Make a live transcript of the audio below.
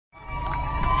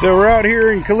So we're out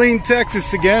here in Killeen,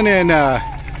 Texas again, and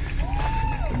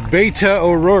Beta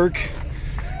O'Rourke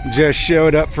just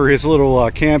showed up for his little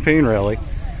campaign rally.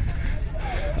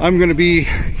 I'm going to be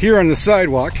here on the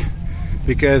sidewalk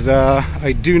because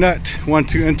I do not want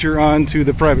to enter onto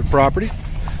the private property.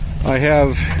 I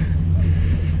have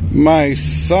my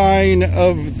sign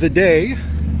of the day.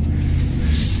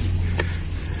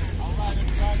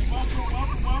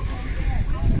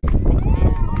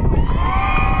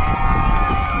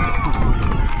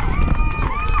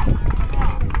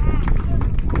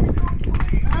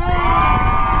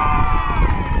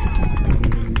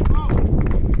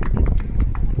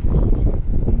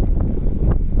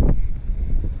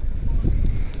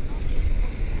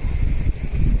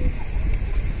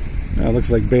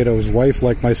 Looks like Beto's wife,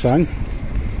 like my son.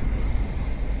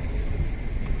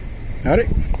 Howdy.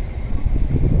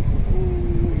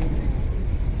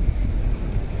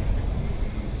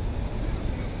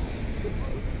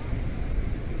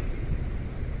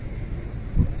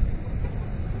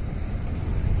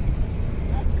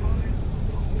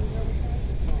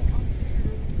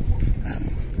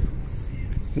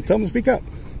 Tell him to speak up.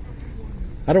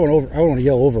 I don't want to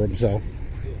yell over him, so.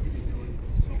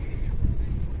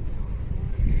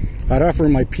 I'd offer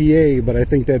him my PA, but I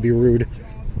think that'd be rude.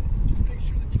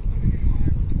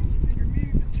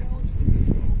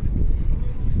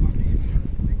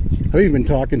 I think he's been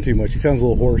talking too much. He sounds a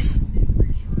little hoarse.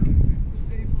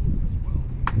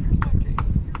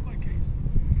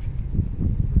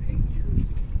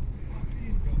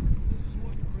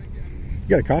 You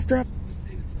got a cough drop?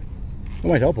 That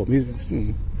might help him. He's,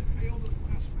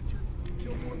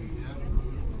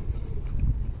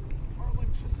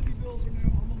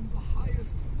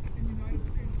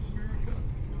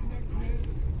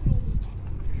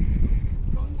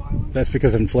 That's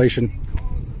because of inflation.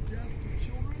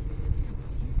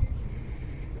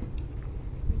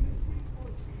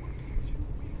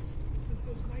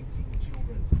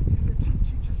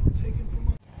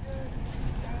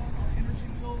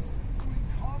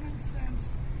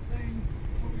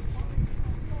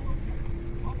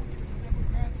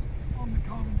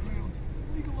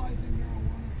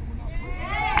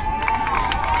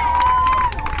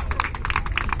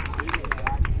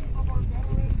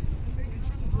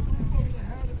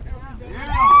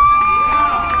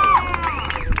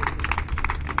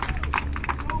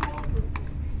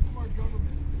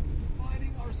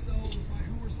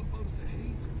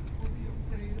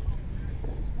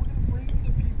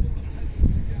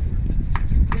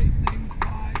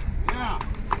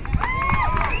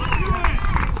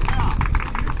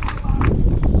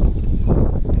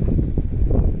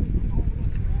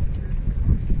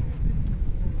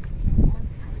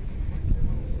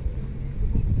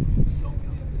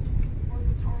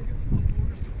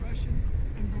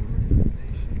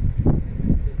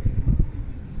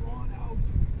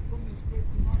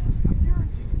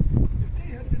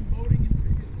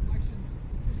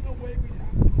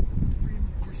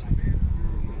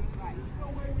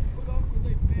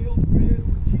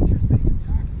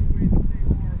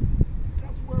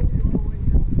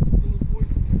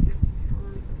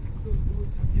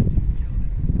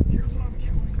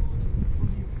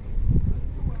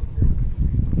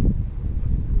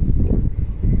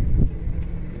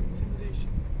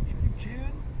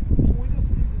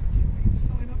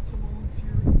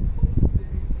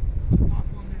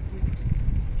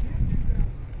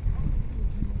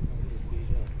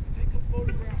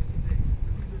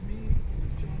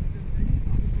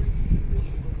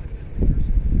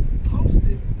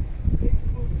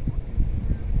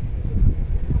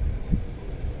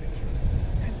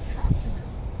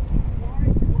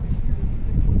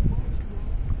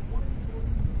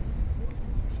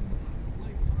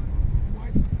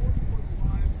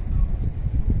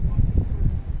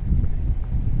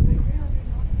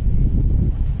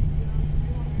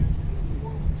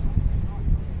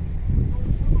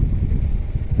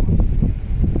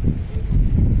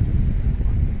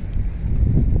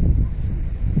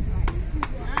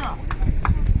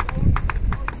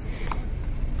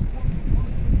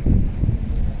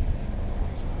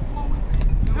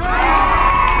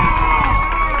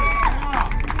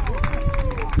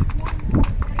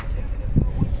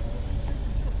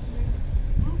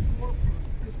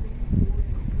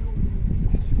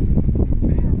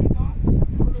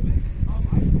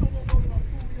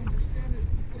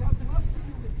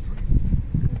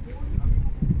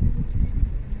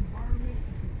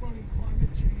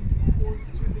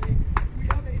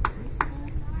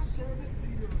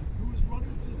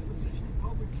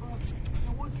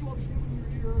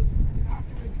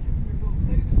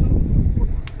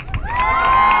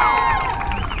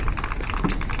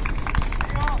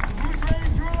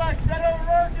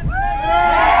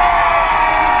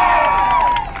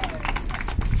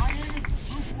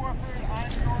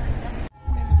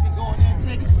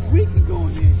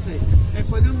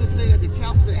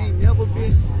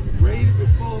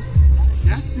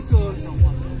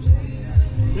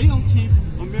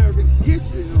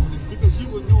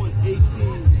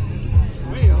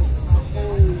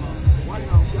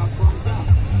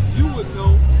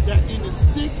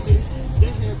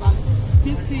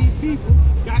 15 people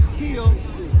got killed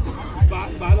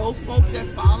by those folks that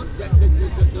followed,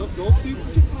 those people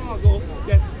from Chicago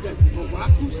that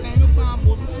Barack Hussein Obama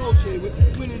was associated with,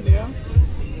 went in there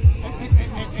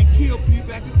and killed people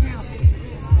back in Capitol.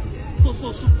 So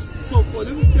for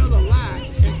them to tell a lie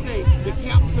and say the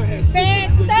Capitol has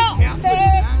never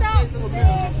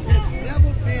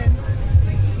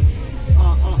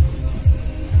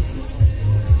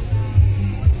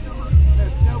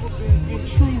been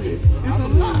intruded, it's a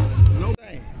lie. No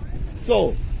thing.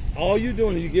 So all you're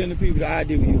doing is you're giving the people the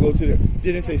idea when you go to the,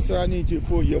 then they say, sir, I need you to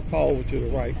pull your car over to the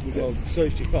right. We're going to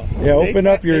search your car. Yeah, open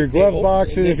up your glove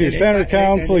boxes, your center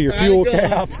console, your fuel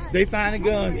cap. They find a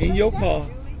gun in your car,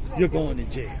 you're going to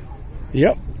jail.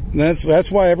 Yep.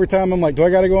 That's why every time I'm like, do I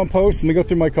got to go on post? Let me go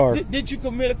through my car. Did you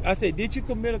commit I said, did you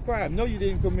commit a crime? No, you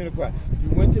didn't commit a crime. You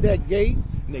went to that gate,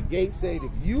 and the gate said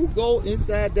if you go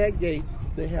inside that gate,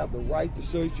 they have the right to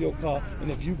search your car.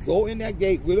 And if you go in that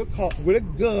gate with a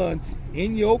gun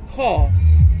in your car,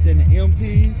 then the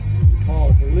MPs call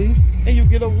the police and you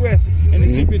get arrested. And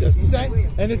it should be the same.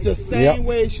 And it's the same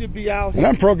way it should be out here. And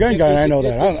I'm pro gun guy, and I know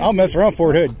that. I'll mess around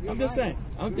Fort Hood. I'm just saying.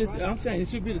 I'm saying it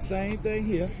should be the same thing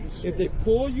here. If they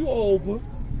pull you over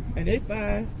and they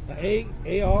find an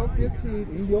AR-15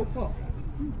 in your car.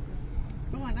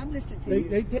 Go on, I'm listening to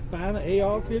you. They find an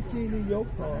AR-15 in your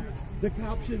car. The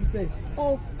cop shouldn't say,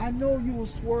 oh, I know you were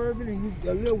swerving and you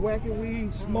a little wacky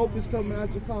weed, smoke is coming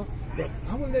out your car, but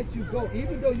I'm going to let you go,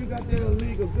 even though you got that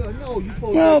illegal gun. No, you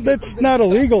supposed well, that's not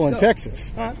illegal in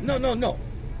Texas. No.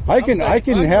 I can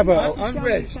have a... I'm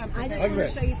ready. I just want to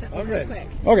show you something real quick.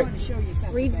 Okay. I want to show you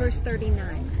something. Read verse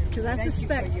 39, because I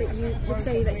suspect that you would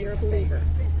say that you're a believer.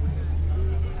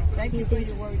 Thank you for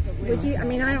your words of wisdom. Would you? I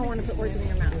mean, I don't want to put words in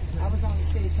your mouth. I was on the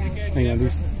city council. Hang on, for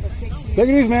 6 years. Take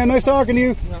it easy, man. Nice talking to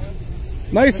you.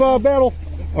 Nice battle.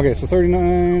 Okay, so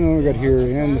 39. Oh, we got here.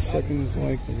 And the second is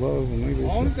like to love and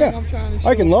neighbors. Yeah,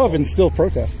 I can love and still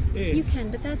protest. You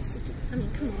can, but that's. I mean,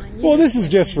 come on. Well, this is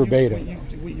just for beta.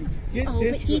 Oh,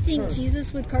 but do you think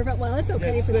Jesus would carve out? Well, it's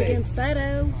okay if it's against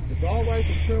Beto. It's all right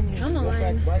for criminals. Come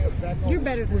on. You're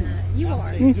better than that. You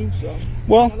are.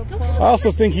 Well, I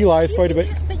also think he lies quite a bit.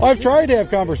 I've tried to have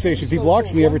conversations. He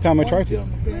blocks me every time I try to.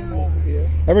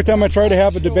 Every time I try to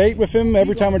have a debate with him,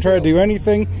 every time I try to do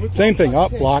anything, same thing.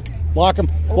 Up, block him.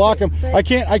 I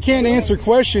can't answer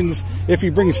questions if he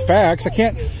brings facts.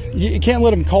 You can't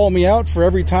let him call me out for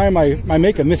every time I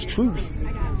make a mistruth.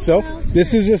 So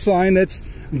this is a sign that's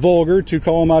vulgar to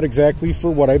call him out exactly for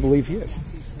what I believe he is.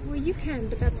 Well, you can,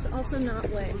 but that's also not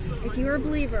what. If you're a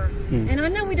believer, and I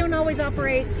know we don't always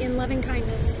operate in loving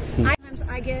kindness. Sometimes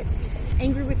I get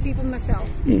angry with people myself,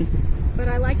 but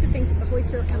I like to think that the Holy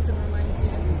Spirit comes in our minds.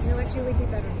 You know what, Julie, be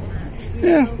better than that.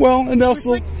 Yeah, well, and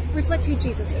also reflect who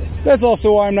Jesus is. That's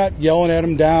also why I'm not yelling at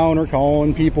him down or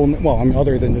calling people. Well, I mean,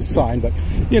 other than the sign, but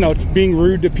it's being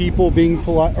rude to people, being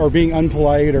polite or being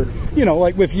unpolite, or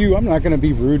like with you, I'm not going to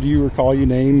be rude to you or call you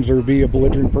names or be a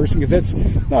belligerent person because that's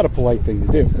not a polite thing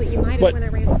to do. But you might have when I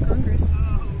ran for Congress.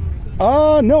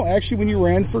 No, actually, when you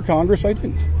ran for Congress, I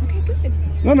didn't. Okay, good.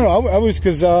 No, I was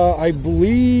because I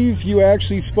believe you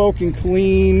actually spoke in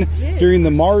Killeen during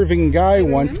the Marvin Guy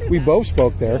one. We both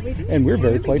spoke there, and we were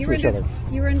very polite to each other.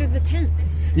 You were under the tent.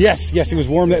 Yes, it was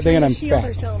warm that day, and I'm fat.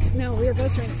 Ourselves. No, we were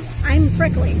both trying. I'm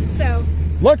prickly, so.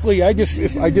 Luckily, I get a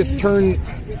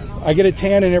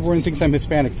tan, and everyone thinks I'm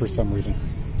Hispanic for some reason.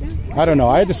 I don't know.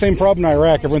 I had the same problem in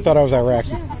Iraq. Everyone thought I was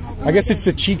Iraqi. I guess it's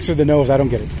the cheeks or the nose. I don't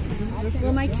get it.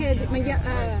 Well, my kid, my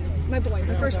boy,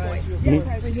 my first boy,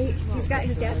 he's got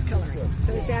his dad's color.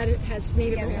 So his dad has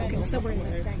Native American somewhere in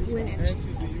the lineage.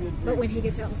 But when he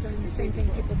gets out and saying the same thing,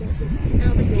 people think he's. And I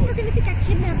was like, people are going to think I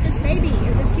kidnapped this baby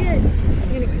or this kid.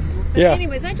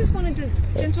 Anyways, I just wanted a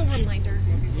gentle reminder.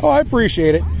 Oh, I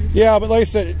appreciate it. Yeah, but like I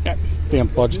said, damn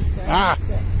bugs.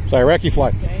 Sorry, Iraqi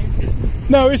fly.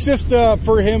 No, it's just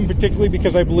for him particularly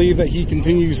because I believe that he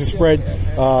continues to spread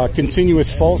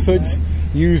continuous falsehoods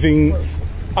using,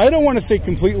 I don't want to say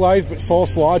complete lies, but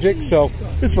false logic. So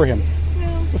it's for him.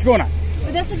 What's going on?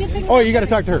 But that's a good thing. Oh, you got to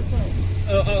talk to her.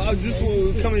 Just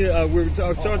coming. We're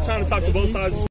trying to talk to both sides.